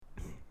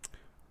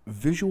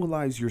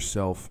visualize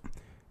yourself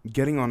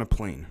getting on a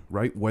plane,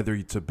 right? Whether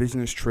it's a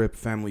business trip,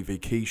 family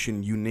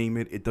vacation, you name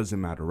it, it doesn't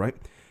matter, right?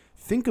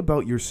 Think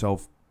about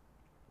yourself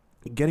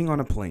getting on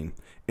a plane.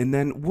 And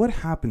then what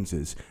happens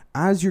is,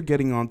 as you're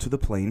getting onto the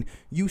plane,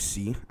 you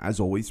see, as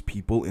always,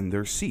 people in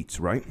their seats,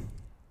 right?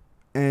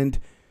 And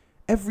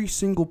every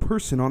single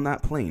person on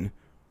that plane,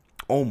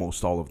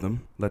 almost all of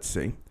them, let's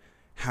say,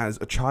 has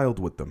a child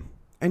with them.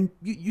 And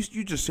you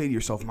just say to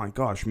yourself, my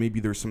gosh, maybe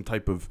there's some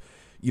type of,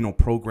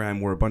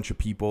 program where a bunch of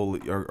people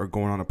are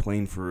going on a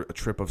plane for a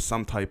trip of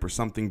some type or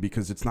something,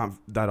 because it's not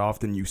that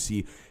often you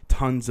see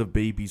tons of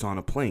babies on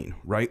a plane,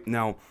 right?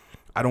 Now,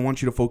 I don't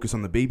want you to focus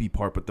on the baby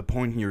part, but the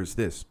point here is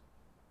this.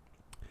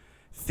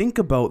 Think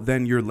about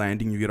then you're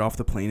landing, you get off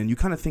the plane, and you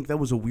kind of think that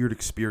was a weird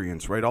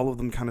experience, right? All of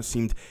them kind of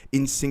seemed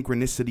in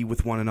synchronicity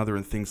with one another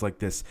and things like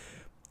this.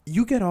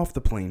 You get off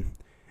the plane,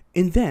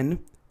 and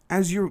then,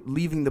 as you're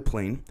leaving the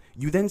plane,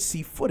 you then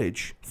see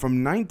footage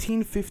from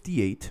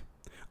 1958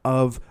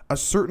 of a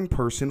certain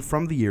person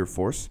from the Air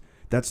Force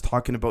that's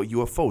talking about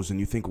UFOs, and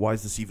you think, why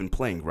is this even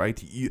playing,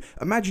 right?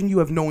 Imagine you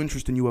have no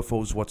interest in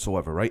UFOs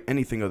whatsoever, right?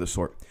 Anything of the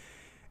sort.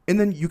 And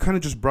then you kind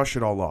of just brush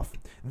it all off.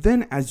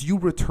 Then as you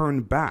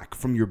return back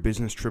from your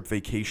business trip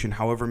vacation,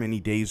 however many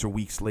days or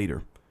weeks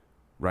later,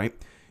 right?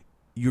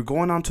 You're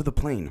going onto the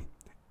plane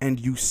and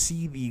you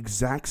see the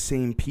exact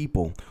same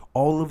people,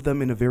 all of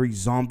them in a very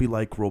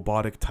zombie-like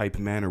robotic type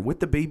manner, with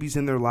the babies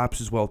in their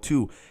laps as well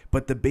too.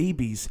 But the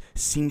babies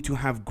seem to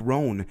have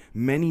grown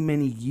many,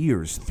 many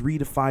years, 3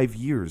 to 5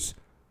 years,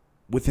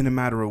 within a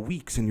matter of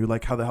weeks. And you're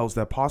like, how the hell is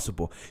that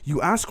possible? You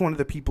ask one of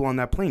the people on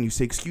that plane, you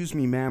say, excuse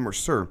me, ma'am or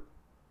sir,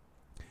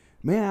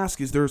 may I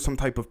ask, is there some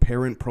type of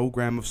parent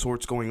program of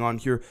sorts going on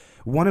here?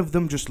 One of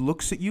them just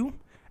looks at you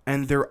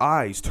and their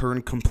eyes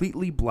turn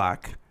completely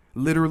black.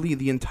 Literally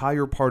the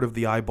entire part of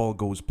the eyeball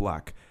goes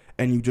black.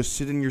 And you just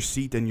sit in your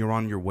seat and you're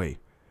on your way.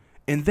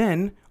 And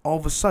then, all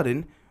of a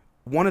sudden,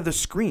 one of the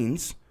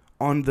screens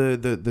on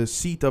the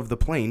seat of the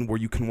plane where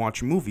you can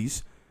watch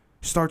movies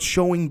starts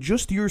showing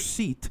just your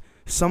seat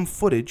some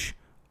footage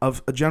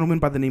of a gentleman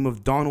by the name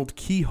of Donald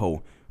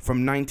Kehoe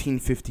from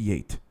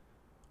 1958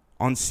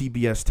 on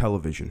CBS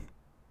television.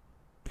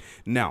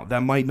 Now,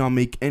 that might not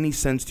make any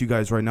sense to you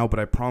guys right now, but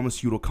I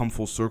promise you it'll come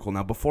full circle.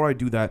 Now, before I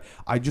do that,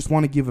 I just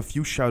want to give a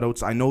few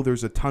shout-outs. I know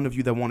there's a ton of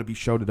you that want to be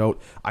shouted out.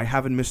 I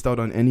haven't missed out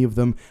on any of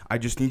them. I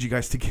just need you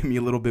guys to give me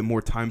a little bit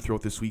more time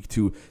throughout this week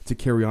to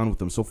carry on with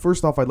them. So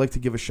first off, I'd like to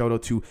give a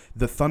shout-out to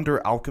The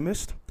Thunder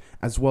Alchemist,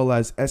 as well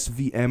as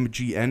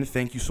SVMGN.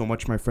 Thank you so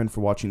much, my friend,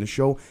 for watching the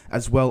show,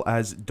 as well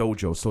as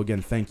Dojo. So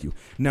again, thank you.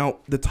 Now,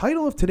 the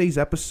title of today's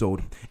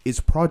episode is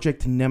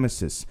Project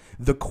Nemesis,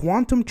 the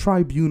quantum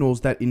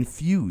tribunals that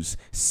infuse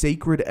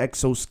sacred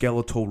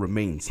exoskeletal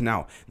remains.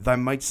 Now, that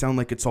might sound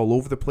like it's all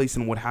over the place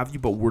and what have you,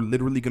 but we're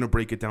literally going to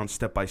break it down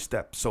step by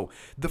step. So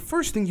the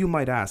first thing you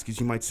might ask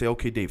is, you might say,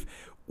 okay, Dave,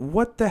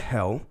 what the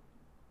hell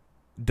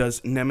does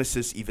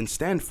Nemesis even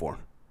stand for?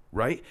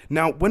 Right?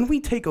 Now, when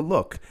we take a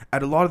look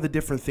at a lot of the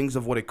different things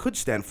of what it could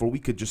stand for, we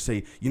could just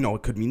say,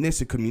 it could mean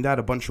this, it could mean that,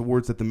 a bunch of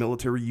words that the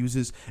military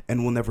uses,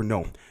 and we'll never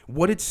know.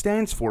 What it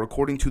stands for,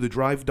 according to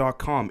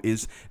thedrive.com,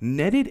 is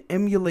netted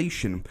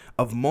emulation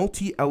of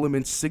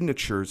multi-element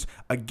signatures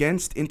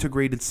against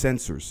integrated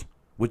sensors,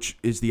 which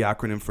is the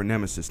acronym for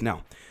Nemesis.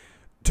 Now,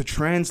 to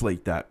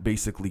translate that,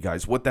 basically,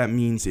 guys, what that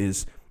means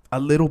is a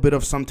little bit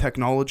of some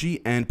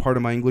technology and, part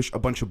of my English, a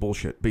bunch of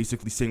bullshit.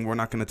 Basically saying we're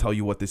not going to tell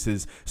you what this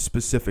is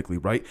specifically,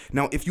 right?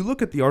 Now, if you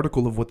look at the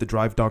article of what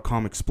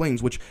thedrive.com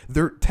explains, which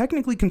they're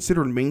technically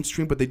considered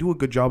mainstream, but they do a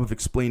good job of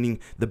explaining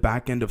the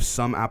back end of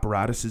some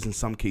apparatuses in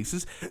some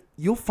cases,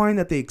 you'll find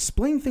that they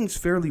explain things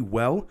fairly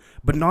well,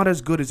 but not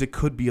as good as it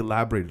could be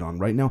elaborated on.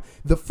 Right now,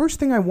 the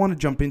first thing I want to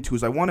jump into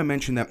is I want to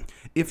mention that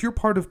if you're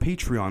part of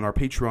Patreon, our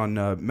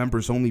Patreon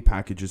members-only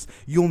packages,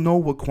 you'll know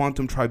what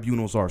quantum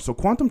tribunals are. So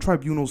quantum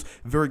tribunals,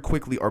 very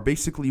quickly, are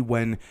basically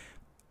when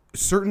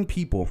certain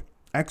people,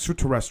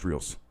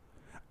 extraterrestrials,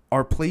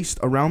 are placed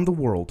around the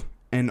world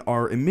and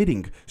are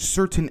emitting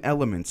certain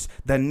elements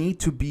that need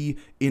to be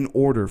in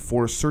order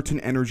for a certain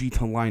energy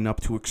to line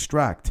up to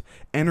extract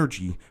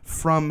energy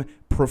from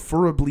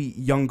preferably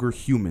younger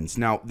humans.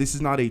 Now, this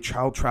is not a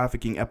child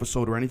trafficking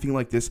episode or anything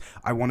like this.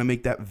 I want to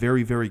make that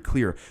very, very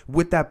clear.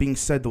 With that being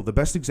said, though, the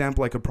best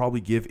example I could probably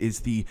give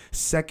is the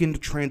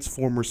second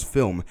Transformers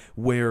film,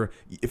 where,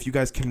 if you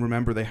guys can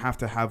remember, they have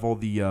to have all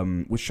the,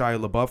 with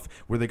Shia LaBeouf,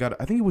 where they got,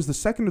 I think it was the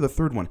second or the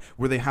third one,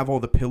 where they have all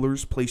the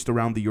pillars placed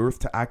around the Earth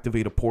to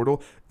activate a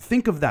portal.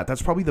 Think of that.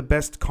 That's probably the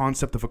best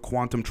concept of a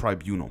quantum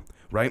tribunal,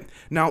 right?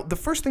 Now, the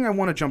first thing I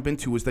want to jump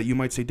into is that you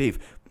might say, Dave,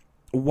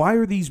 why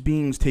are these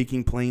beings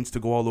taking planes to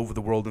go all over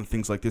the world and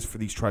things like this for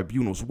these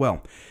tribunals?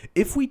 Well,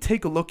 if we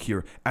take a look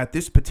here at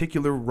this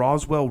particular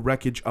Roswell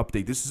wreckage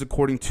update, this is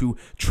according to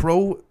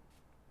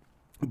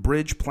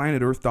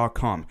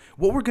bridgeplanetearth.com.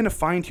 What we're going to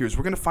find here is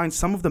we're going to find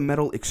some of the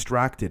metal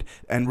extracted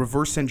and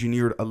reverse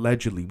engineered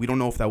allegedly. We don't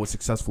know if that was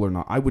successful or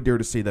not. I would dare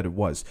to say that it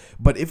was.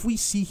 But if we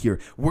see here,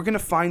 we're going to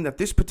find that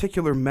this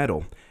particular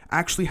metal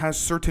actually has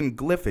certain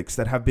glyphics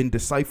that have been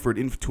deciphered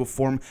into a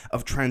form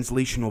of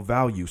translational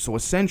value. So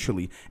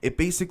essentially, it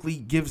basically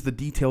gives the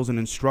details and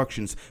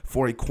instructions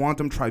for a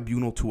quantum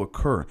tribunal to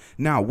occur.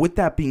 Now, with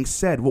that being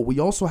said, what we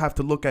also have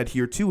to look at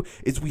here too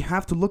is we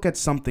have to look at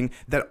something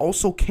that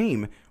also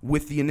came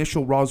with the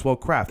initial Roswell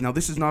craft. Now,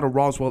 this is not a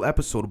Roswell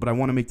episode, but I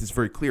want to make this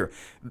very clear.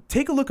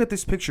 Take a look at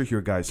this picture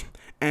here, guys.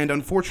 And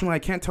unfortunately, I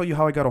can't tell you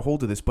how I got a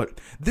hold of this, but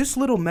this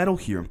little metal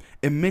here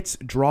emits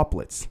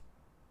droplets.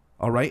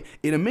 All right?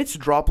 It emits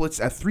droplets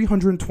at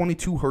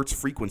 322 hertz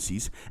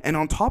frequencies. And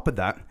on top of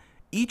that,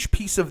 each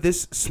piece of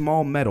this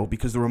small metal,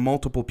 because there are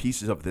multiple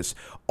pieces of this,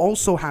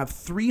 also have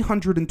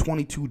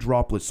 322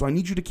 droplets. So I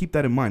need you to keep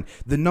that in mind.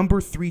 The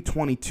number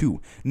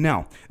 322.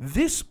 Now,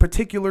 this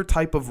particular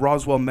type of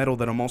Roswell metal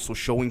that I'm also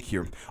showing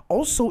here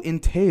also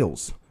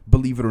entails,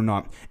 believe it or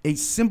not, a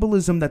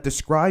symbolism that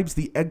describes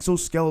the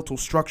exoskeletal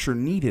structure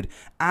needed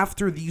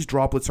after these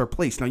droplets are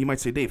placed. Now you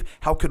might say, Dave,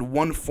 how could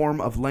one form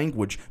of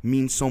language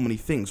mean so many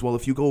things? Well,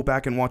 if you go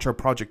back and watch our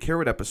Project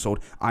Carrot episode,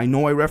 I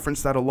know I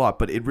reference that a lot,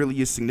 but it really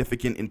is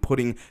significant in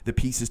putting the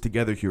pieces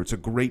together here. It's a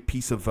great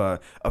piece of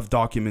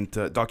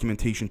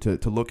documentation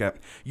to look at.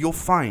 You'll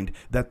find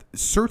that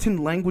certain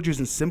languages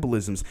and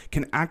symbolisms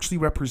can actually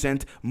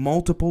represent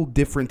multiple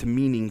different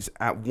meanings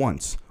at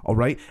once. All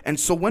right. And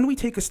so when we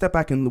take a step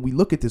back and we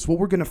look at this, what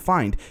we're going to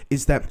find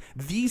is that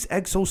these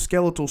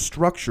exoskeletal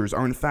structures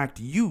are in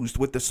fact used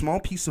with the small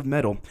piece of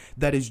metal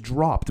that is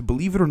dropped,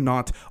 believe it or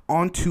not,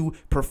 onto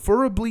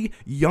preferably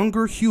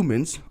younger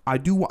humans.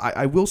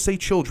 I will say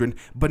children,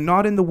 but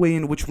not in the way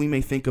in which we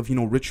may think of,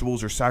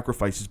 rituals or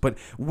sacrifices. But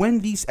when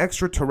these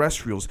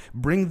extraterrestrials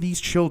bring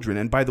these children,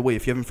 and by the way,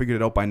 if you haven't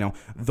figured it out by now,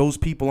 those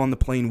people on the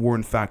plane were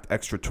in fact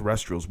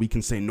extraterrestrials. We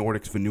can say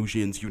Nordics,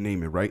 Venusians, you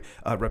name it, right?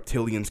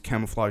 Reptilians,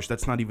 camouflage.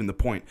 That's not even the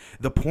point.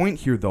 The point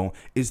here, though,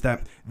 is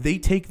that they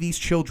take these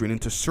children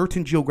into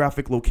certain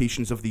geographic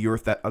locations of the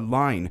Earth that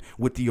align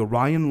with the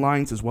Orion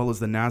lines as well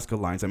as the Nazca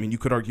lines. I mean, you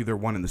could argue they're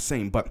one and the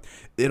same, but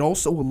it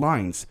also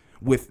aligns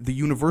with the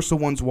universal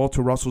one's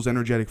Walter Russell's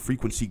energetic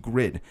frequency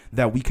grid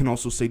that we can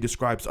also say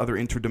describes other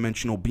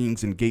interdimensional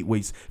beings and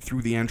gateways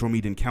through the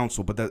Andromedan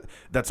Council, but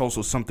that's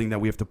also something that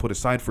we have to put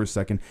aside for a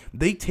second.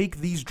 They take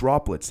these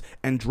droplets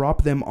and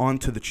drop them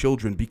onto the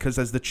children because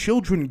as the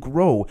children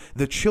grow,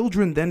 the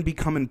children then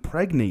become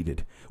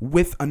impregnated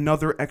with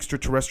another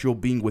extraterrestrial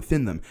being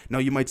within them. Now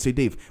you might say,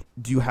 Dave,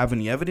 do you have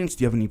any evidence?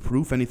 Do you have any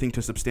proof? Anything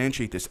to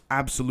substantiate this?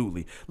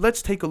 Absolutely.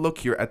 Let's take a look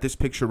here at this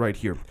picture right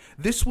here.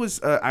 This was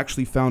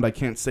actually found, I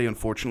can't say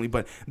unfortunately,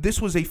 but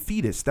this was a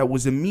fetus that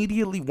was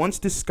immediately, once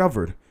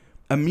discovered,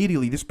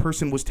 immediately this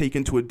person was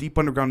taken to a deep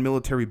underground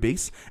military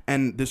base,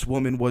 and this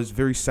woman was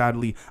very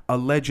sadly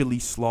allegedly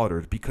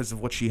slaughtered because of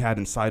what she had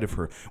inside of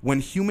her. When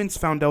humans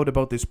found out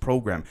about this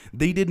program,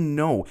 they didn't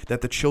know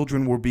that the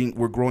children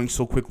were growing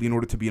so quickly in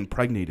order to be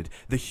impregnated.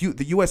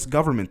 The US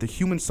government, the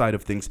human side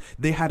of things,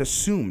 they had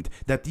assumed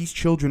that these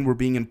children were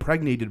being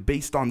impregnated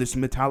based on this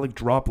metallic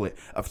droplet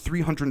of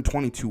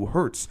 322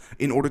 hertz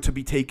in order to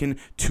be taken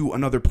to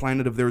another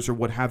planet of theirs or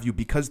what have you,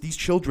 because these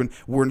children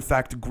were in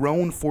fact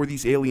grown for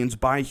these aliens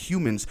by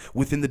humans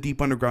within the deep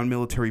underground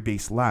military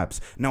base labs.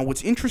 Now,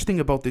 what's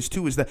interesting about this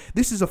too is that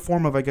this is a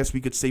form of, I guess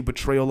we could say,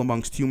 betrayal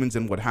amongst humans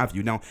and what have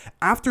you. Now,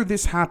 after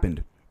this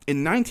happened,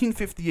 in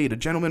 1958, a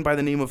gentleman by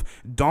the name of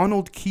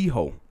Donald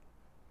Kehoe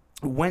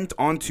went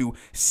on to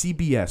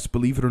CBS,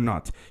 believe it or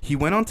not. He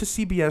went on to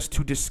CBS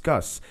to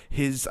discuss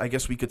his, I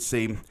guess we could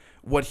say,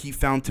 what he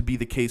found to be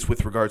the case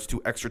with regards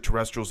to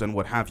extraterrestrials and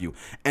what have you.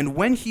 And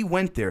when he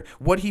went there,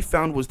 what he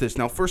found was this.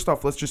 Now, first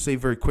off, let's just say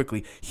very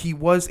quickly, he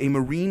was a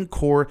Marine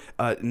Corps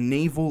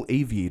naval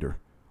aviator.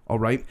 All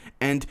right.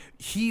 And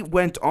he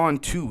went on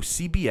to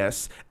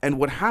CBS. And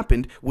what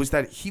happened was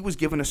that he was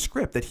given a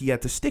script that he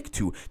had to stick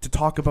to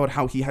talk about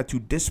how he had to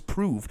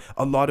disprove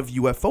a lot of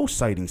UFO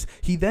sightings.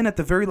 He then, at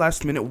the very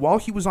last minute, while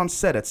he was on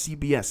set at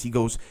CBS, he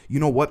goes, you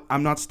know what?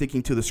 I'm not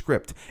sticking to the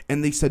script.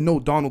 And they said, no,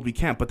 Donald, we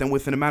can't. But then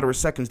within a matter of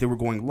seconds, they were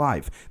going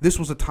live. This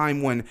was a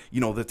time when,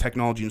 the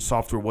technology and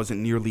software wasn't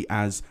nearly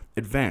as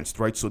advanced,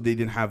 right? So they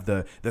didn't have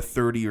the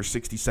 30 or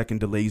 60 second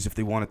delays if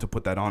they wanted to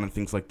put that on and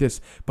things like this.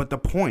 But the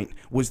point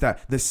was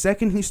that the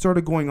second he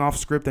started going off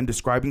script and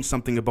describing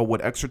something about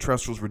what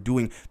extraterrestrials were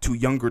doing to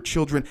younger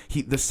children,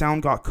 the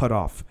sound got cut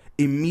off.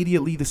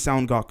 Immediately, the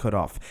sound got cut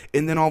off.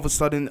 And then all of a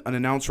sudden, an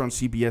announcer on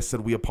CBS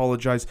said, we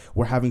apologize,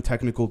 we're having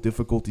technical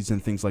difficulties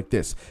and things like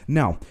this.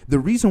 Now, the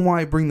reason why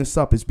I bring this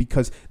up is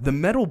because the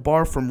metal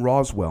bar from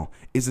Roswell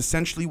is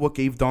essentially what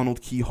gave Donald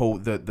Kehoe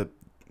the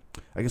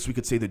I guess we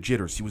could say the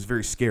jitters. He was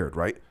very scared,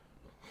 right?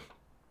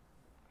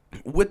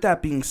 With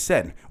that being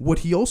said, what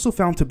he also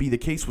found to be the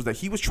case was that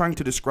he was trying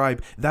to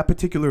describe that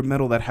particular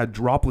metal that had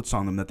droplets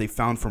on them that they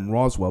found from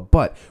Roswell.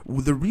 But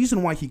the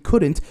reason why he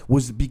couldn't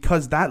was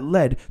because that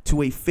led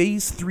to a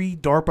Phase 3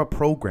 DARPA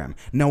program.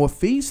 Now, a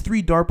Phase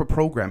 3 DARPA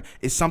program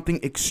is something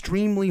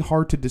extremely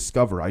hard to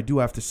discover, I do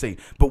have to say.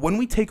 But when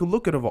we take a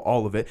look at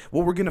all of it,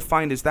 what we're going to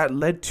find is that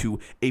led to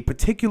a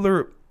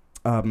particular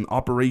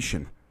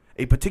operation.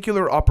 A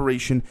particular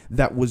operation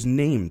that was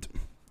named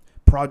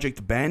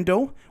Project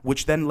Bando,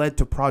 which then led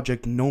to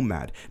Project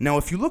Nomad. Now,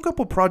 if you look up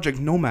what Project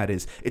Nomad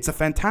is, it's a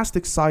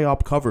fantastic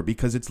PSYOP cover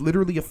because it's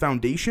literally a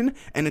foundation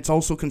and it's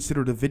also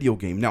considered a video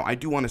game. Now, I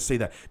do want to say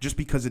that just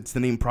because it's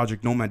the name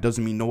Project Nomad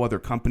doesn't mean no other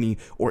company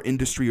or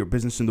industry or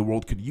business in the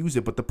world could use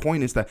it, but the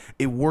point is that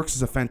it works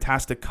as a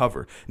fantastic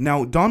cover.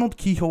 Now, Donald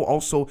Kehoe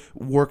also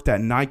worked at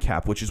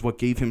NICAP, which is what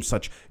gave him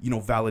such,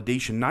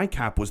 validation.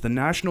 NICAP was the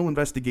National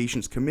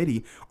Investigations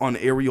Committee on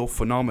Aerial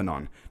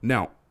Phenomenon.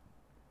 Now,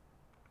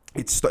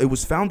 it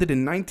was founded in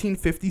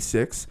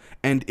 1956,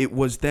 and it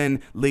was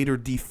then later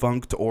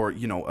defunct or,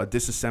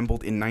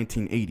 disassembled in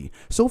 1980.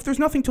 So if there's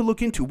nothing to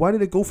look into, why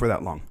did it go for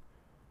that long?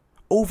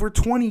 Over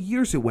 20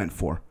 years it went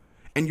for.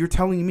 And you're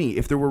telling me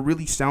if there were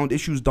really sound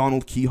issues,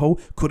 Donald Kehoe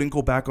couldn't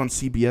go back on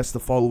CBS the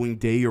following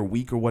day or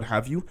week or what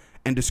have you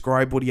and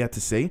describe what he had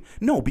to say?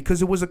 No,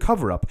 because it was a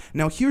cover-up.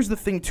 Now, here's the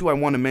thing, too, I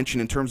want to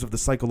mention in terms of the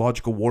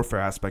psychological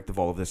warfare aspect of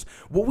all of this.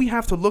 What we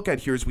have to look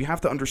at here is we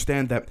have to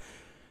understand that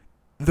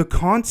the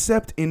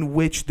concept in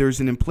which there's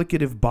an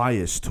implicative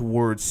bias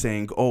towards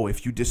saying, oh,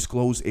 if you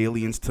disclose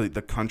aliens to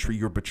the country,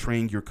 you're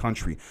betraying your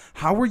country.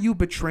 How are you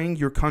betraying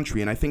your country?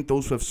 And I think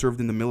those who have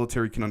served in the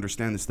military can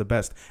understand this the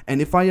best.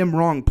 And if I am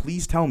wrong,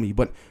 please tell me.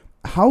 But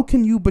how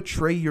can you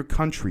betray your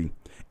country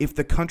if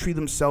the country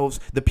themselves,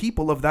 the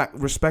people of that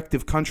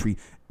respective country,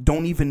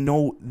 don't even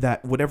know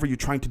that whatever you're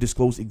trying to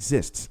disclose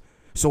exists?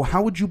 So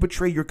how would you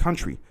betray your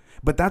country?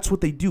 But that's what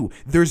they do.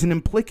 There's an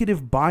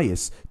implicative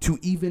bias to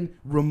even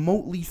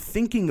remotely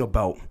thinking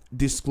about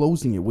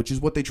disclosing it, which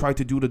is what they tried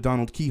to do to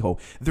Donald Kehoe.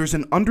 There's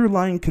an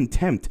underlying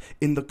contempt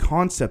in the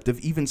concept of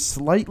even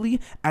slightly,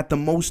 at the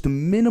most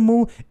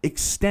minimal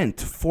extent,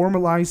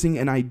 formalizing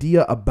an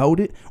idea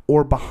about it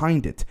or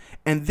behind it.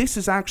 And this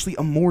is actually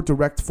a more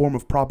direct form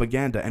of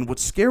propaganda. And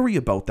what's scary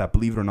about that,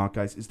 believe it or not,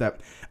 guys, is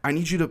that I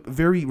need you to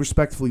very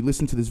respectfully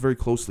listen to this very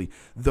closely.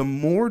 The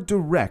more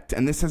direct,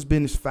 and this has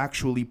been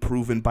factually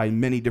proven by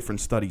many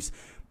different studies,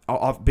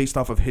 based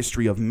off of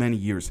history of many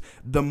years,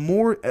 the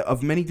more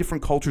of many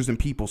different cultures and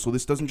people, so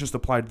this doesn't just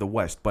apply to the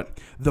West, but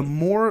the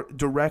more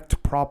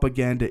direct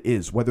propaganda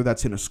is, whether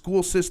that's in a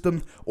school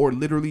system or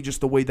literally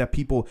just the way that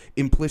people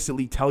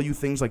implicitly tell you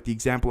things, like the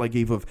example I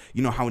gave of,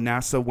 how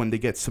NASA, when they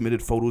get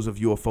submitted photos of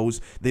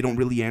UFOs, they don't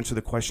really answer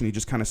the question, they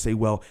just kind of say,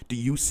 well, do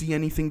you see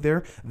anything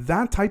there?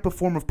 That type of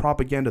form of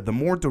propaganda, the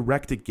more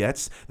direct it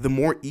gets, the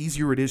more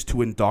easier it is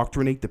to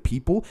indoctrinate the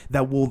people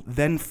that will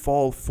then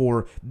fall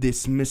for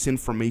this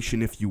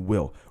misinformation, if you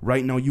will.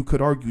 Right now, you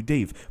could argue,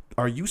 Dave,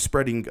 are you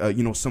spreading,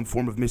 some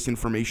form of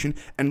misinformation?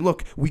 And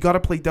look, we got to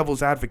play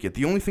devil's advocate.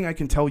 The only thing I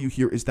can tell you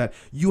here is that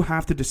you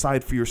have to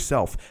decide for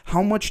yourself.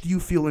 How much do you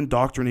feel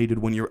indoctrinated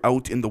when you're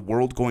out in the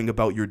world going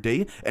about your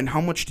day? And how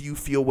much do you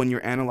feel when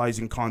you're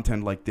analyzing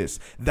content like this?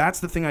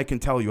 That's the thing I can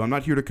tell you. I'm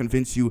not here to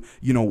convince you,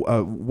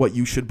 what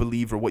you should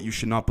believe or what you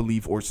should not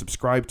believe or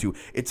subscribe to.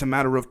 It's a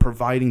matter of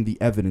providing the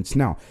evidence.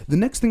 Now, the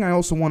next thing I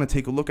also want to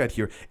take a look at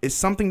here is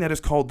something that is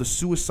called the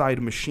suicide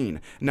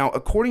machine. Now,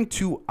 according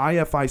to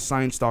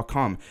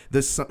ifiscience.com,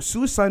 the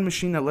suicide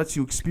machine that lets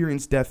you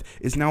experience death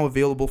is now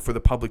available for the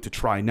public to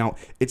try. Now,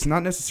 it's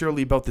not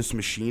necessarily about this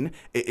machine.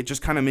 It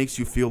just kind of makes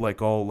you feel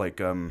like all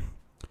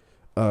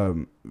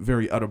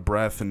very out of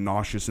breath and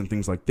nauseous and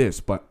things like this.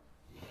 But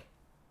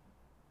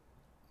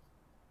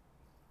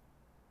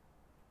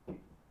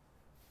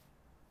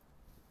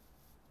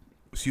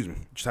excuse me,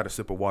 just had a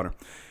sip of water.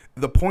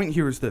 The point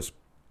here is this.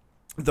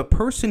 The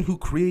person who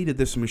created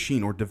this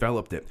machine or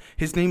developed it,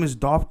 his name is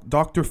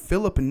Dr.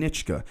 Philip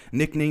Nitschke,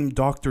 nicknamed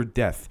Dr.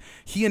 Death.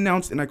 He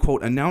announced, and I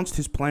quote, announced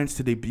his plans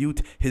to debut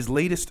his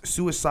latest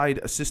suicide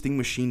assisting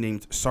machine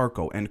named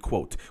Sarco, end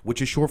quote,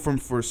 which is short form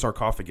for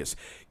sarcophagus.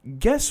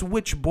 Guess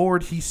which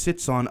board he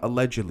sits on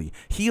allegedly?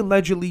 He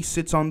allegedly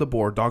sits on the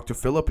board, Dr.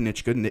 Philip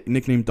Nitschke,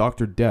 nicknamed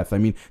Dr. Death. I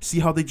mean, see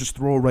how they just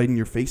throw it right in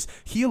your face?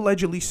 He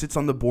allegedly sits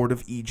on the board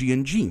of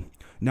EG&G.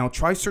 Now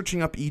try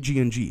searching up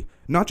EG&G,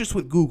 not just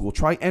with Google.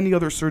 Try any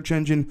other search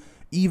engine,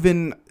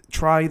 even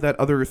try that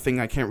other thing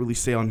I can't really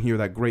say on here,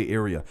 that gray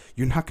area.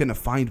 You're not going to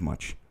find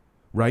much,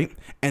 right?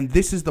 And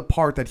this is the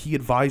part that he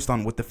advised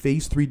on with the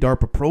Phase 3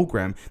 DARPA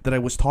program that I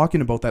was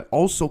talking about that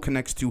also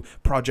connects to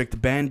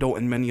Project Bando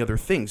and many other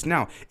things.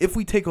 Now, if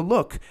we take a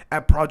look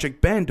at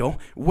Project Bando,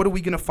 what are we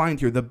going to find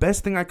here? The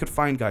best thing I could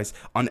find, guys,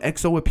 on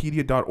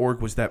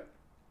exopedia.org was that,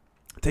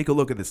 take a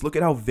look at this. Look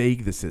at how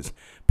vague this is.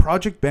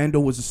 Project Bando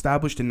was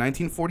established in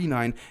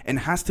 1949 and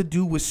has to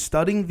do with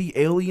studying the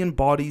alien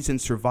bodies and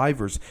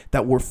survivors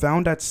that were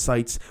found at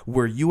sites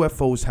where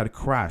UFOs had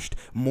crashed.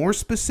 More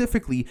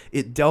specifically,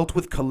 it dealt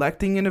with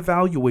collecting and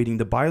evaluating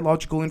the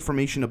biological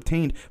information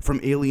obtained from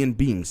alien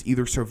beings,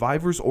 either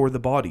survivors or the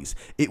bodies.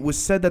 It was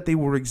said that they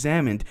were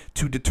examined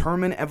to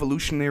determine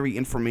evolutionary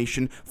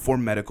information for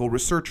medical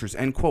researchers,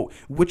 end quote.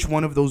 Which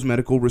one of those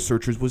medical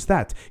researchers was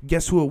that?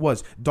 Guess who it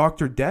was?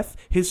 Dr. Death,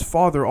 his father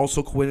father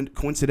also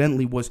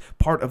coincidentally was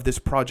part of this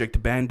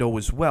Project Bando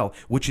as well,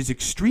 which is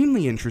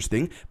extremely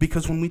interesting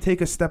because when we take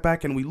a step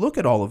back and we look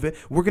at all of it,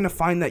 we're going to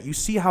find that you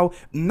see how,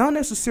 not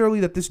necessarily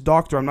that this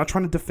doctor, I'm not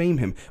trying to defame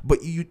him,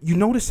 but you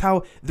notice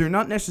how they're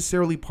not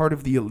necessarily part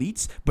of the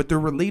elites, but they're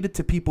related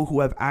to people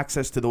who have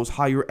access to those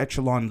higher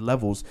echelon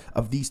levels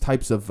of these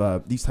types of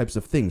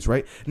things,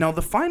 right? Now,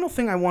 the final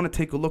thing I want to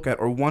take a look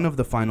at, or one of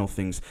the final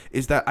things,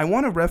 is that I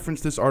want to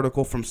reference this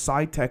article from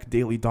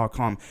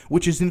SciTechDaily.com,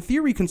 which is in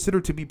theory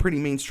considered to be pretty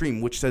mainstream,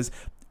 which says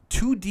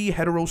 2D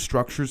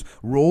heterostructures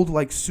rolled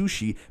like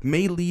sushi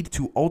may lead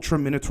to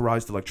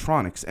ultra-miniaturized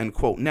electronics, end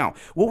quote. Now,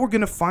 what we're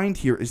going to find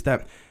here is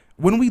that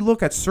when we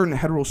look at certain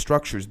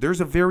heterostructures,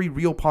 there's a very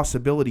real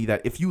possibility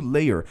that if you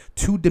layer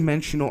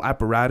two-dimensional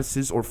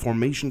apparatuses or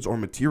formations or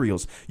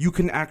materials, you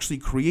can actually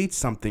create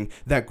something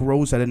that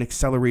grows at an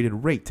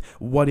accelerated rate.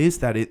 What is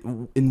that?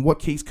 In what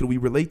case could we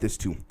relate this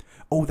to?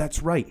 Oh,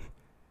 that's right.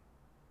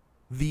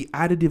 The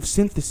additive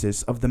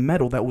synthesis of the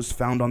metal that was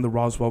found on the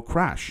Roswell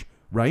crash,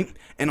 right?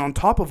 And on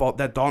top of all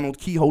that, Donald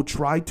Kehoe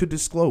tried to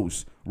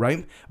disclose,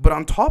 right? But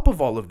on top of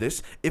all of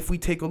this, if we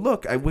take a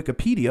look at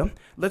Wikipedia,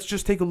 let's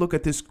just take a look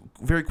at this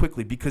very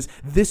quickly because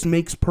this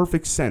makes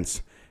perfect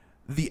sense.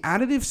 The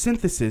additive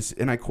synthesis,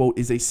 and I quote,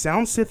 is a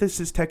sound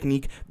synthesis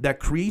technique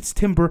that creates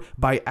timbre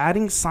by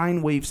adding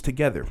sine waves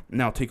together.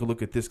 Now take a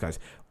look at this, guys.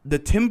 The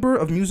timbre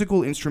of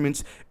musical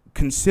instruments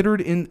can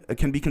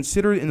be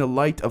considered in the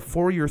light of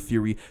Fourier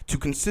theory to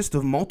consist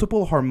of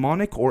multiple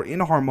harmonic or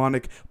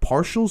inharmonic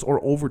partials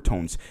or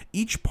overtones.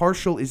 Each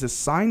partial is a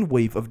sine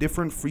wave of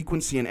different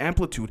frequency and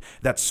amplitude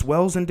that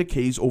swells and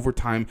decays over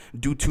time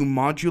due to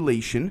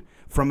modulation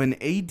from an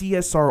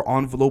ADSR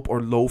envelope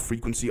or low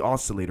frequency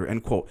oscillator,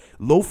 end quote.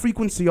 Low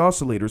frequency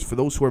oscillators, for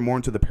those who are more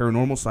into the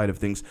paranormal side of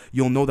things,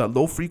 you'll know that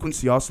low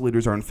frequency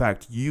oscillators are in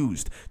fact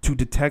used to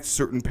detect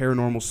certain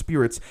paranormal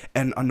spirits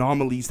and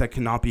anomalies that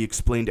cannot be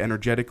explained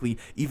energetically,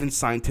 even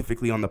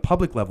scientifically on the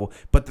public level.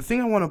 But the thing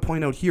I want to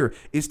point out here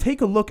is take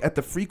a look at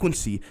the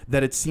frequency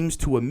that it seems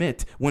to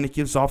emit when it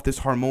gives off this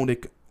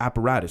harmonic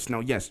apparatus.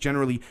 Now, yes,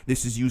 generally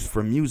this is used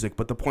for music,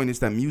 but the point is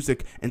that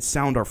music and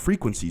sound are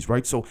frequencies,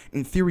 right? So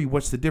in theory,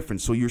 what's the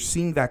difference? So you're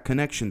seeing that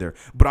connection there.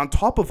 But on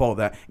top of all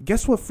that,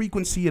 guess what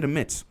frequency it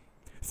emits?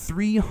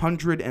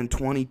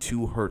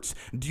 322 hertz.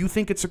 Do you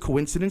think it's a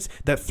coincidence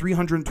that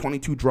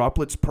 322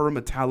 droplets per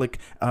metallic,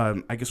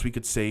 I guess we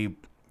could say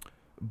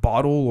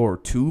bottle or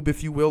tube,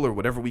 if you will, or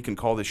whatever we can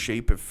call the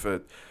shape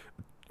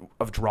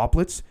of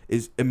droplets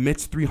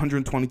emits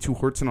 322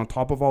 hertz, and on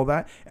top of all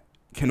that,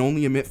 can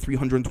only emit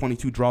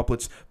 322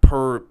 droplets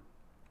per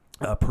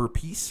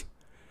piece?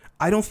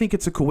 I don't think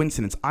it's a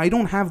coincidence. I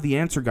don't have the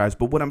answer, guys,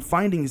 but what I'm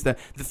finding is that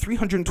the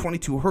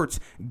 322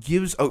 hertz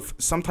gives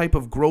some type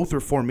of growth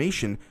or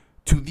formation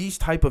to these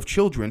type of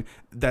children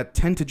that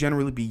tend to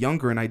generally be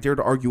younger, and I dare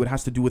to argue it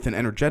has to do with an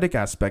energetic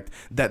aspect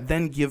that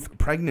then give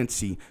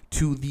pregnancy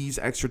to these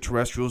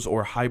extraterrestrials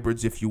or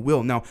hybrids, if you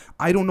will. Now,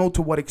 I don't know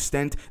to what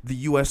extent the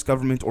US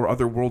government or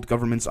other world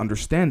governments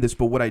understand this,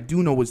 but what I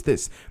do know is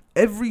this.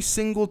 Every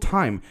single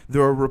time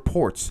there are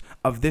reports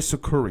of this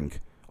occurring,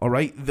 all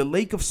right, the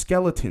lake of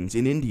skeletons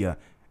in India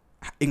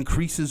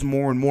increases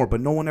more and more,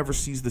 but no one ever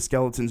sees the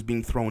skeletons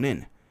being thrown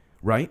in,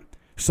 right?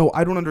 So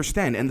I don't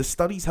understand. And the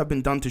studies have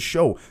been done to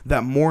show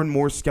that more and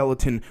more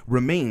skeleton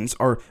remains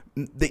are,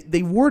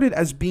 they word it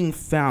as being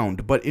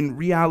found, but in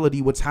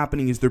reality what's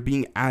happening is they're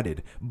being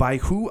added. By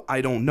who?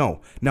 I don't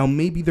know. Now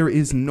maybe there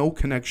is no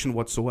connection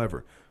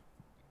whatsoever.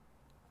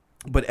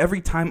 But every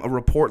time a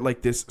report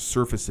like this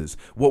surfaces,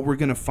 what we're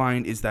going to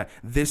find is that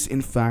this,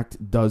 in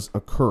fact, does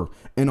occur.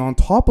 And on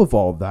top of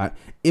all that,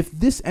 if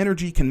this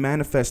energy can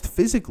manifest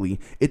physically,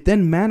 it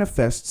then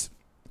manifests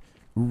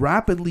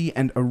rapidly,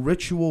 and a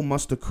ritual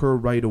must occur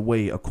right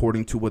away,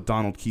 according to what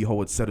Donald Kehoe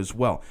had said as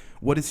well.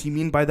 What does he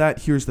mean by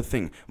that? Here's the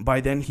thing. By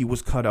then, he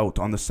was cut out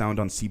on the sound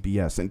on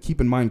CBS. And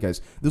keep in mind,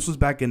 guys, this was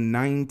back in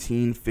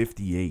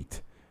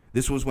 1958.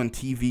 This was when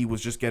TV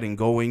was just getting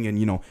going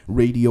and,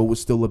 radio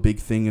was still a big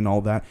thing and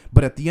all that.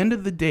 But at the end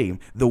of the day,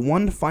 the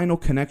one final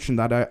connection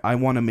that I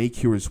want to make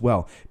here as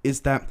well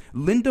is that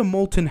Linda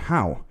Moulton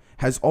Howe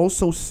has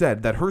also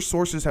said that her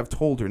sources have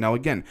told her. Now,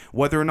 again,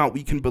 whether or not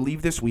we can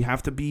believe this, we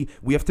have to be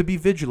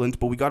vigilant,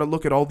 but we got to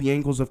look at all the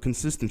angles of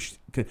consistency.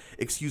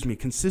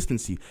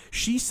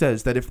 She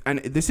says that and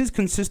this is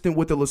consistent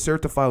with the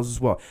Lacerta files as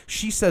well.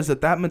 She says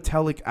that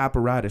metallic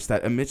apparatus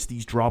that emits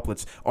these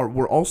droplets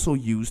were also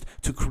used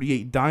to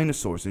create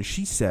dinosaurs. And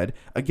she said,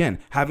 again,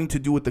 having to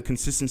do with the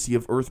consistency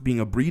of Earth being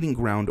a breeding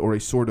ground or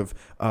a sort of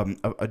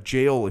a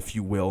jail, if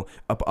you will,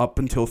 up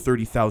until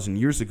 30,000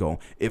 years ago,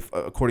 if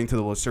according to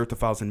the Lacerta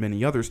files and many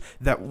others,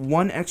 that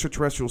one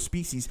extraterrestrial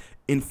species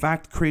in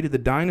fact created the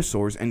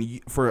dinosaurs, and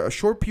for a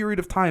short period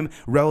of time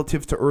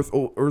relative to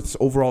Earth's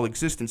overall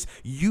existence,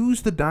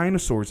 used the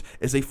dinosaurs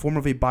as a form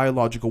of a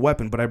biological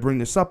weapon. But I bring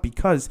this up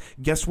because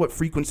guess what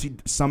frequency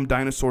some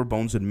dinosaur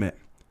bones emit?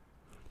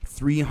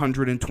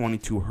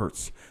 322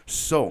 hertz.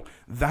 So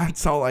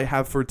that's all I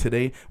have for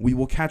today. We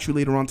will catch you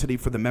later on today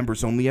for the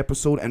members only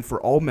episode. And for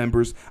all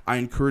members, I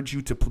encourage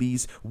you to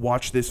please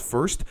watch this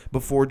first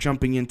before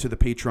jumping into the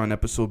Patreon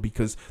episode,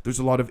 because there's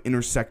a lot of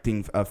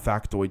intersecting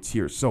factoids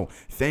here. So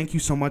thank you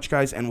so much,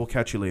 guys, and we'll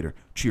catch you later.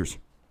 Cheers.